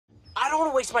don't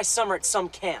want to waste my summer at some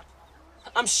camp.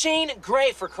 I'm Shane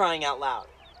Gray, for crying out loud.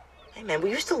 Hey, man,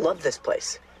 we used to love this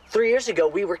place. 3 years ago,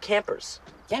 we were campers.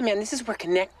 Yeah, man, this is where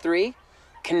Connect 3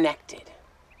 connected.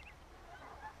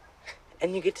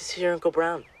 And you get to see your Uncle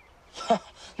Brown.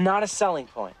 Not a selling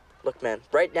point. Look, man,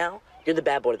 right now, you're the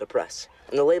bad boy to the press.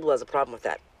 And the label has a problem with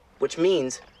that. Which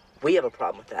means we have a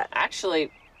problem with that.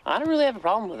 Actually, I don't really have a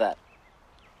problem with that.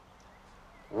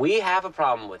 We have a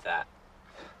problem with that.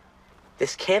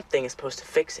 This camp thing is supposed to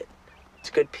fix it. It's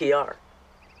good PR.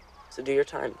 So do your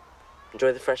time.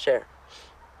 Enjoy the fresh air.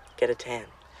 Get a tan.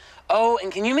 Oh,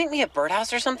 and can you make me a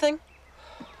birdhouse or something?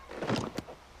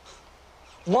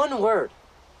 One word.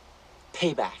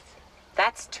 Payback.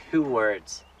 That's 2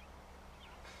 words.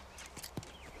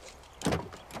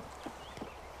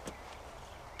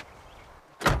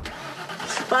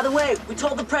 By the way, we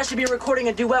told the press you'd be recording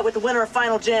a duet with the winner of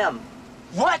Final Jam.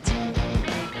 What?